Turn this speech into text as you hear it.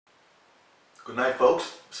Good night,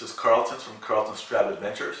 folks. This is Carlton from Carlton's Travel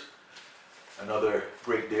Adventures. Another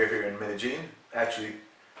great day here in Medellin. Actually,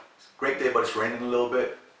 it's a great day, but it's raining a little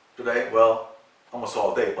bit today. Well, almost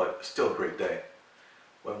all day, but still a great day.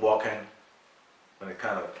 When walking, when it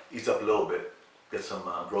kind of eats up a little bit, get some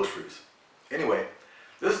groceries. Anyway,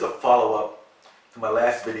 this is a follow-up to my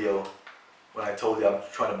last video when I told you I'm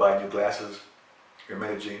trying to buy new glasses here in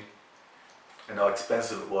Medellin and how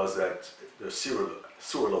expensive it was at the SURA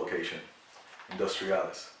location.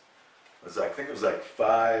 Industrialis. It was like, I think it was like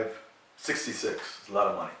 $5.66. It's a lot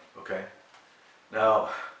of money. Okay. Now,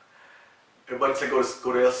 everybody said go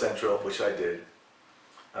to El Centro, which I did.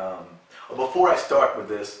 Before I start with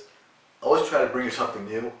this, I always try to bring you something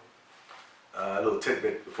new. A little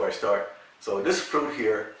tidbit before I start. So this fruit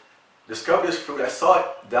here, discovered this fruit. I saw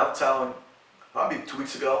it downtown probably 2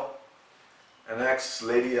 weeks ago, and I asked this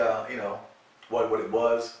lady, what it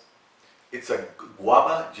was. It's a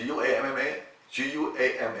guama,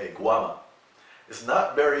 G-U-A-M-A, guama. It's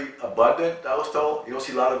not very abundant, I was told. You don't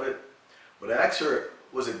see a lot of it. But I asked her,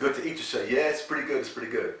 was it good to eat? She said, yeah, it's pretty good, it's pretty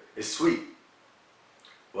good. It's sweet.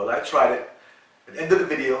 Well, I tried it. At the end of the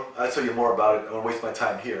video, I'll tell you more about it. I don't want to waste my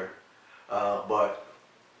time here, and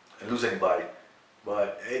lose anybody.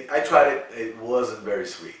 But I tried it, it wasn't very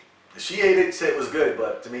sweet. She ate it, said it was good,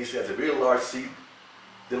 but to me, she has a really large seed.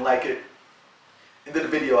 Didn't like it. End of the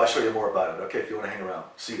video, I'll show you more about it, okay, if you want to hang around.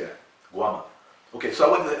 See that. Guama. Okay, so I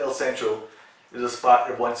went to El Centro. There's a spot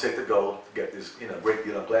everyone said to go to get this, great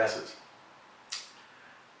deal on glasses.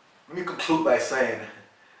 Let me conclude by saying,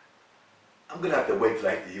 I'm going to have to wait till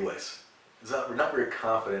I hit the US. We're not very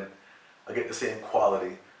confident I'll get the same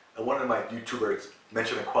quality. And one of my YouTubers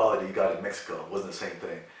mentioned the quality he got in Mexico. It wasn't the same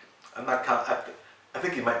thing. I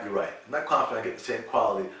think he might be right. I'm not confident I get the same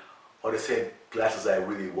quality or the same glasses I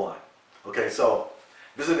really want. Okay, so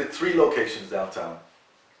visited 3 locations downtown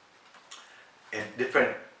in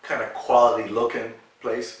different kind of quality looking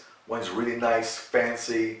place. One's really nice,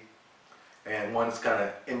 fancy, and one's kind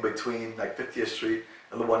of in between, like 50th Street.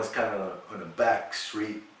 Another one is kind of on a back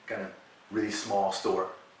street, kind of really small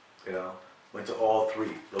store. Went to all 3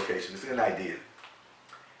 locations to get an idea.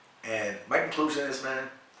 And my conclusion is, man,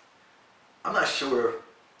 I'm not sure.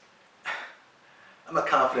 I'm not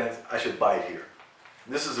confident I should buy it here.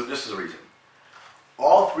 This is the reason.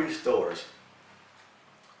 All 3 stores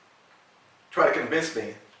tried to convince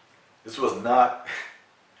me this was not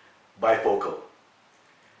bifocal.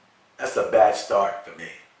 That's a bad start for me.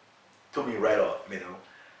 Took me right off, I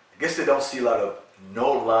guess they don't see a lot of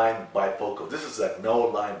no-line bifocal. This is a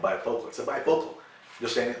no-line bifocal. It's a bifocal. You're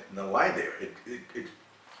saying no line there.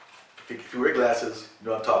 If you wear glasses, you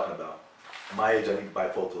know what I'm talking about. At my age, I need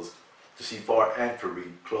bifocals to see far and to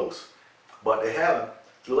read close. But they have them.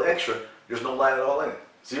 It's a little extra. There's no line at all in it.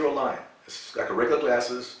 0 line. It's like a regular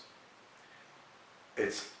glasses.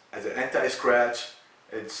 It's as an anti-scratch.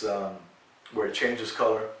 It's where it changes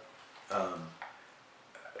color.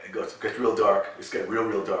 It gets real dark. It's getting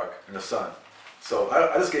real dark in the sun. So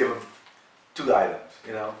I just gave them 2 items.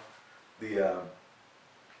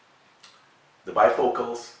 The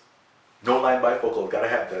bifocals. No line bifocal. Gotta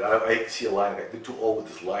have that. I hate to see a line. Like, they're too old with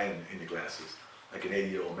this line in the glasses, like an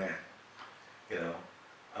 80-year-old man.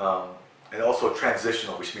 And also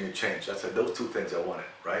transitional, which means change. I said those 2 things I wanted,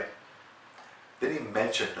 right? They didn't even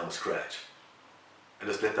mention no scratch. I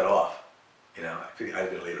just let that off. I figured I'd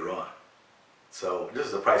get later on. So this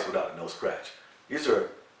is the price without a no scratch. These are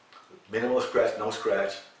minimal scratch, no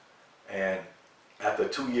scratch, and after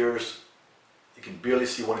 2 years, you can barely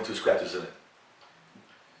see 1 or 2 scratches in it.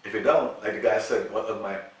 If you don't, like the guy said, one of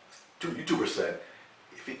my 2 YouTubers said,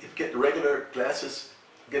 if you get the regular glasses,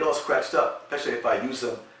 get all scratched up, especially if I use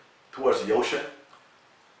them towards the ocean.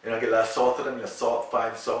 I get a lot of salt in them,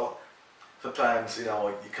 fine salt. Sometimes, you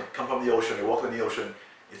come from the ocean, you walk in the ocean,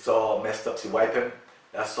 it's all messed up, so you wipe them,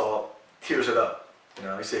 that salt tears it up.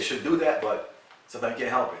 You say you shouldn't do that, but sometimes you can't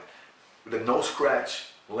help it. With the no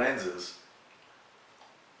scratch lenses,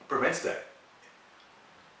 prevents that.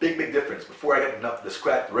 Big difference. Before I get enough the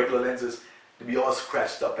scratch, the regular lenses, they'd be all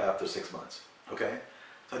scratched up after 6 months. Okay?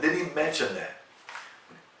 So I didn't even mention that.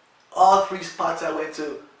 All 3 spots I went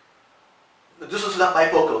to, this was not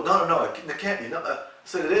bifocal. No, it can't be. No, I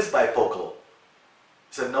said it is bifocal. I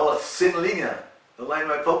said no, it's sin linea, the line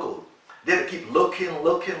bifocal. They had to keep looking,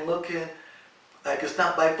 like it's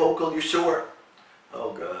not bifocal. You sure?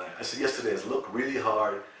 Oh God! I said yesterday, it's look really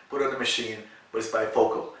hard. Put it on the machine, but it's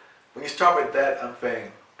bifocal. When you start with that, I'm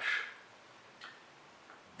saying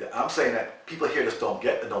that people here just don't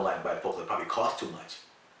get the no line bifocal. It probably costs too much.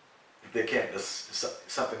 If they can't, it's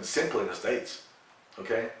something simple in the States.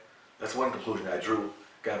 Okay? That's one conclusion I drew.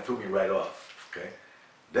 Kind of threw me right off. Okay?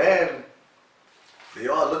 Then they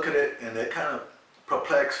all look at it and they're kind of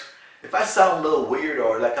perplexed. If I sound a little weird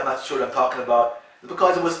or like I'm not sure what I'm talking about, it's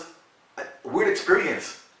because it was a weird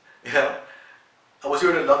experience, you know. I was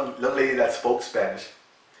here with a young lady that spoke Spanish,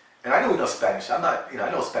 and I knew enough Spanish. I'm not, you know,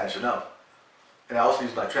 I know Spanish enough, and I also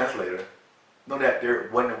use my translator. Know that they're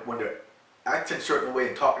when they're acting a certain way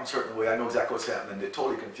and talking a certain way, I know exactly what's happening. They're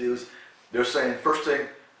totally confused. They're saying first thing,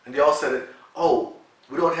 and they all said it. Oh,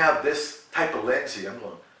 we don't have this type of lens here. I'm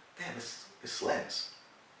going, damn, this lens,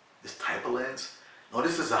 this type of lens. No,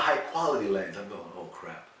 this is a high quality lens. I'm going, oh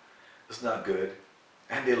crap, it's not good.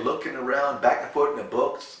 And they're looking around back and forth in the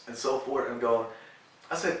books and so forth and going,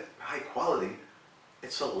 I said, high quality,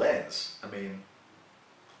 it's a lens. I mean,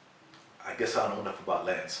 I guess I don't know enough about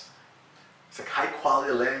lens. It's like high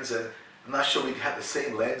quality lens, and I'm not sure we have the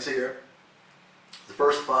same lens here. The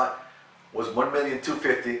first spot was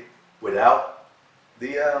 1,250,000 without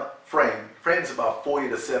the frame. Frame is about 40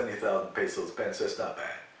 to 70,000 pesos, depends, so it's not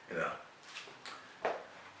bad, you know.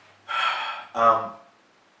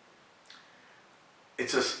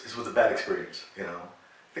 It was a bad experience, you know.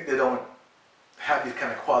 I think they don't have these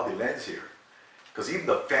kind of quality lens here, because even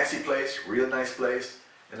the fancy place, real nice place,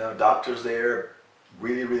 you know, doctors there,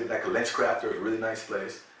 really like a lens crafter, really nice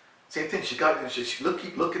place. Same thing, she got it and she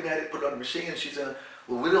keep looking at it, put it on the machine, and she's saying,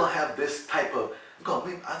 well, we don't have this type of,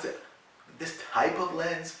 I said, this type of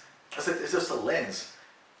lens? I said, it's just a lens.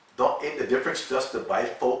 Ain't the difference just the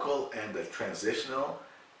bifocal and the transitional?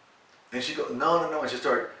 And she goes, no, and she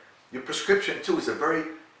started, your prescription too is a very,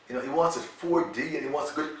 you know, he wants it 4D and he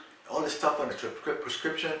wants good, all this stuff on the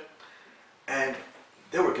prescription. And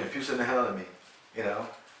they were confusing the hell out of me, you know.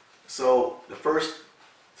 So the first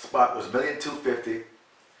spot was 1,250,000.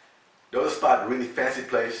 The other spot, a really fancy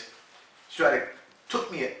place, got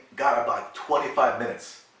about 25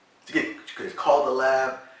 minutes to get, she could call the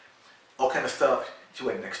lab, all kind of stuff. She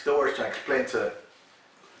went next door, she tried to explain to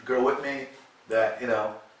the girl with me that, you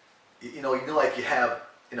know, like you have,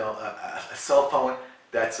 you know, a cell phone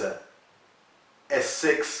that's a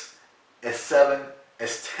S6, S7,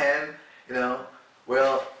 S10, you know.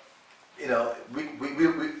 Well, you know,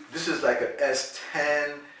 this is like a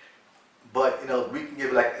S10, but you know, we can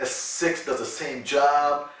give it like S6 does the same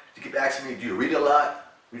job. You keep asking me, do you read a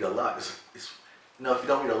lot? Read a lot. It's, you know, if you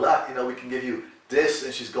don't read a lot, you know, we can give you this,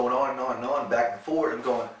 and she's going on and on and on, back and forth. I'm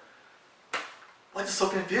going, why is it so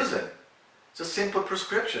confusing? It's a simple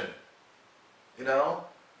prescription, you know.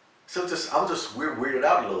 So I was just weirded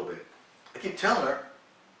out a little bit. I keep telling her,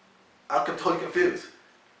 I'm totally confused.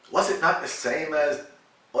 Was it not the same as?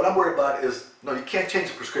 What I'm worried about is, no, you can't change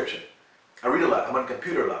the prescription. I read a lot. I'm on the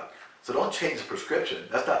computer a lot. So don't change the prescription.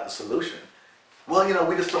 That's not the solution. Well, you know,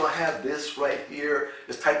 we just don't have this right here,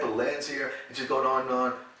 this type of lens here, and she's going on and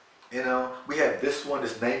on. You know, we have this one,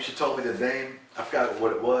 this name. She told me the name. I forgot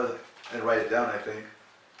what it was. I didn't write it down, I think.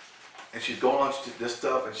 And she's going on to this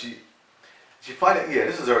stuff, and she finally, yeah,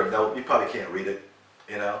 this is her note. You probably can't read it,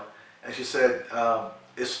 you know. And she said,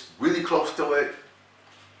 it's really close to it.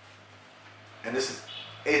 And this is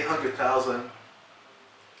 800,000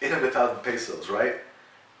 pesos, right?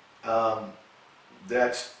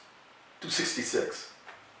 That's 266.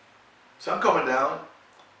 So I'm coming down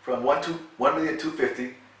from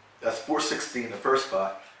 1,250,000. That's 416, the first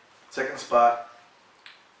spot. Second spot,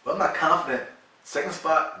 well, I'm not confident. Second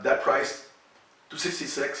spot, that price,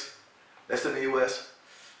 266. That's in the US.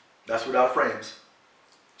 That's without frames.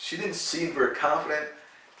 She didn't seem very confident.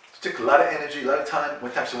 She took a lot of energy, a lot of time.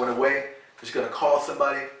 One time she went away. She's going to call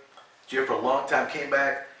somebody. She here for a long time, came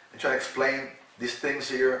back and tried to explain these things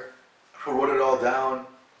here. Who wrote it all down,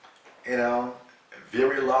 you know,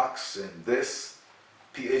 Verilux and this,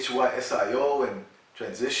 PHYSIO and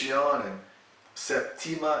Transition and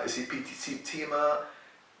Septima, Septima,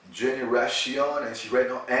 Generation, and she's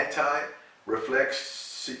writing on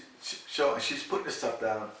anti-reflex, and she's putting this stuff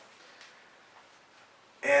down.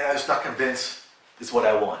 And I'm just not convinced it's what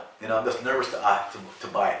I want. You know, I'm just nervous to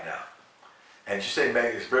buy it now. And she said,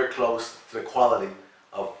 man, it's very close to the quality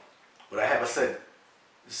of what I have. I said,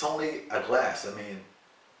 it's only a glass. I mean,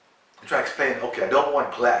 I'm trying to explain, okay, I don't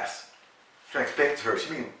want glass. I'm trying to explain to her,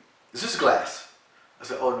 she mean, is this glass? I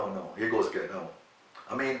said, oh, no, here goes again, no.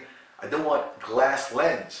 I mean, I don't want glass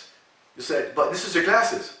lens. You said, but this is your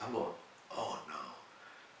glasses. I'm going, oh, no.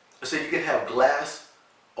 I said, you can have glass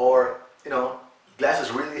or, you know, glass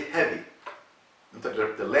is really heavy.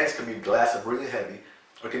 The lens can be glass and really heavy,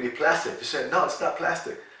 or it can be plastic. She said, no, it's not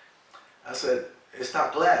plastic. I said, it's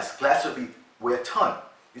not glass. Glass would weigh a ton.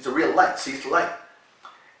 It's a real light, sees light.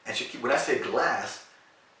 And when I say glass,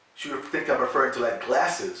 she would think I'm referring to like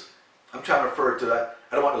glasses. I'm trying to refer to that.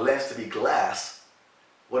 I don't want the lens to be glass.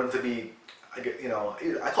 I want them to be I get, you know,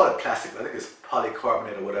 I call it plastic, I think it's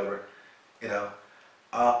polycarbonate or whatever, you know,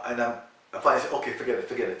 and I finally say, okay, forget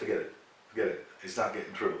it. It's not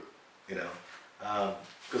getting through, you know,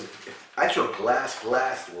 because actual glass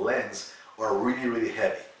lens are really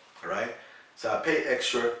heavy, all right? So I pay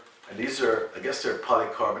extra, and these are, I guess they're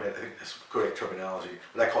polycarbonate, I think that's correct terminology,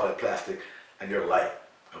 but I call it plastic, and they're light,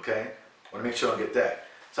 okay? I want to make sure I don't get that.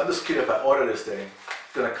 So I'm just kidding, if I order this thing,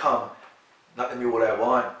 it's gonna come, not gonna be what I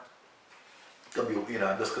want. It's gonna be, you know,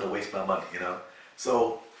 I'm just gonna waste my money, you know.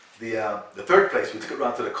 So the third place, we took it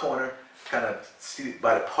around to the corner, kind of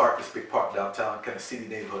by the park, this big park downtown, kind of city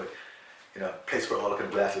neighborhood, you know, place where all the kind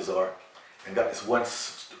of glasses are, and got this one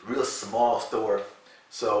real small store.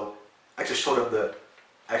 So I just showed them the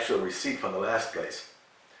actual receipt from the last place,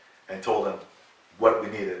 and told them what we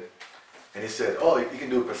needed, and he said, "Oh, you can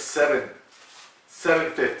do it for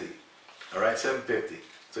 $750, all right, $750."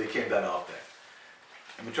 So he came down off that.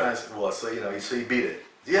 And we're trying to, well, so you know, so he beat it.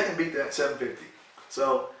 Yeah, I can beat that, $750.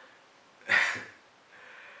 So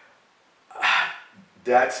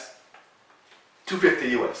that's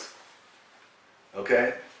 $250 US.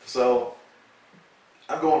 Okay, so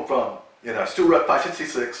I'm going from, you know, SURA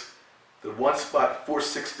 566, the one spot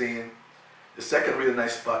 416, the second really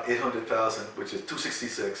nice spot 800,000, which is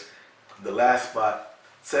 266, the last spot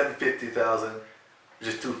 750,000, which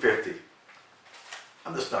is 250.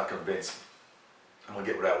 I'm just not convinced I'm gonna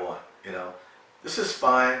get what I want, you know. This is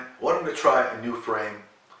fine. I want them to try a new frame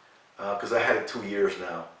because I had it 2 years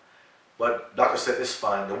now. But doctor said it's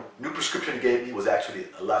fine. The new prescription he gave me was actually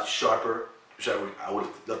a lot sharper, which I would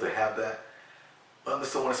love to have that. But I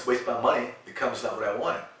just don't want to waste my money. It comes not what I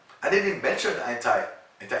wanted. I didn't even mention the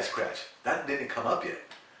anti-scratch. That didn't come up yet.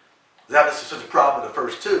 That was such a problem with the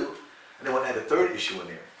first two, and then when I had a third issue in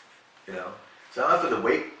there, you know. So I don't have to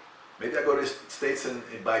wait. Maybe I go to the States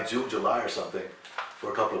by June, July or something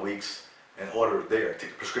for a couple of weeks and order it there.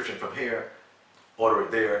 Take a prescription from here, order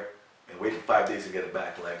it there, and wait 5 days to get it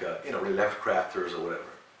back, like you know, left crafters or whatever.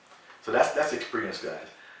 So that's the experience, guys.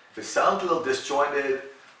 If it sounds a little disjointed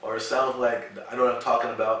or it sounds like I know what I'm talking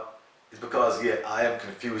about, it's because yeah, I am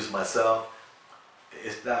confused myself.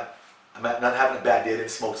 It's not, I'm not having a bad day. I didn't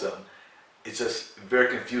smoke something. It's just very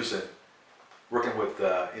confusing working with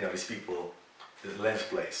you know, these people, the lens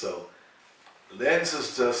place. So lens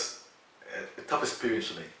is just a tough experience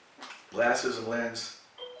for me. Glasses and lens,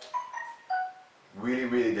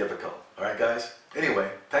 really difficult. All right, guys. Anyway,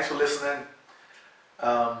 thanks for listening.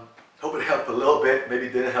 Hope it helped a little bit. Maybe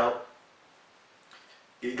it didn't help.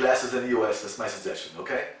 Get glasses in the U.S. That's my suggestion.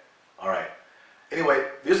 Okay. All right. Anyway,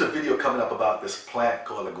 there's a video coming up about this plant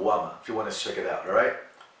called a guama. If you want to check it out. All right.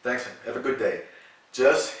 Thanks. Have a good day.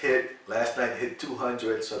 Just hit, last night hit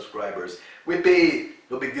 200 subscribers. Whippy!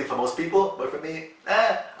 No big deal for most people, but for me,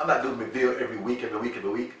 I'm not doing a video every week,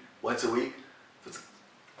 once a week. It's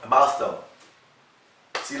a milestone.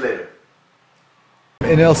 See you later.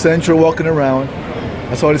 In El Centro, walking around,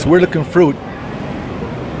 I saw this weird looking fruit.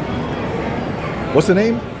 What's the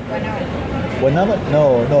name? Guanaba.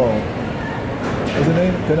 No. What's the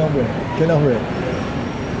name? ¿Qué nombre?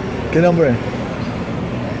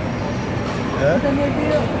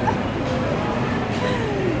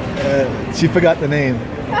 She forgot the name.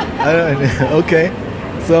 Okay,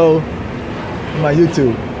 so my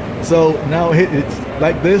YouTube. So now it's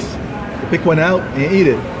like this. You pick one out and you eat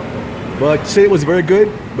it. But say it was very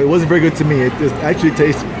good, but it wasn't very good to me. It just actually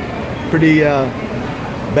tastes pretty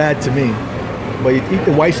bad to me. But you eat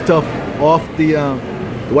the white stuff off the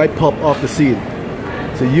white pulp off the seed.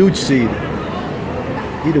 It's a huge seed.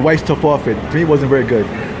 Eat the white stuff off it. To me, it wasn't very good.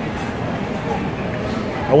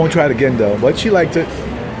 I won't try it again though, but she liked it.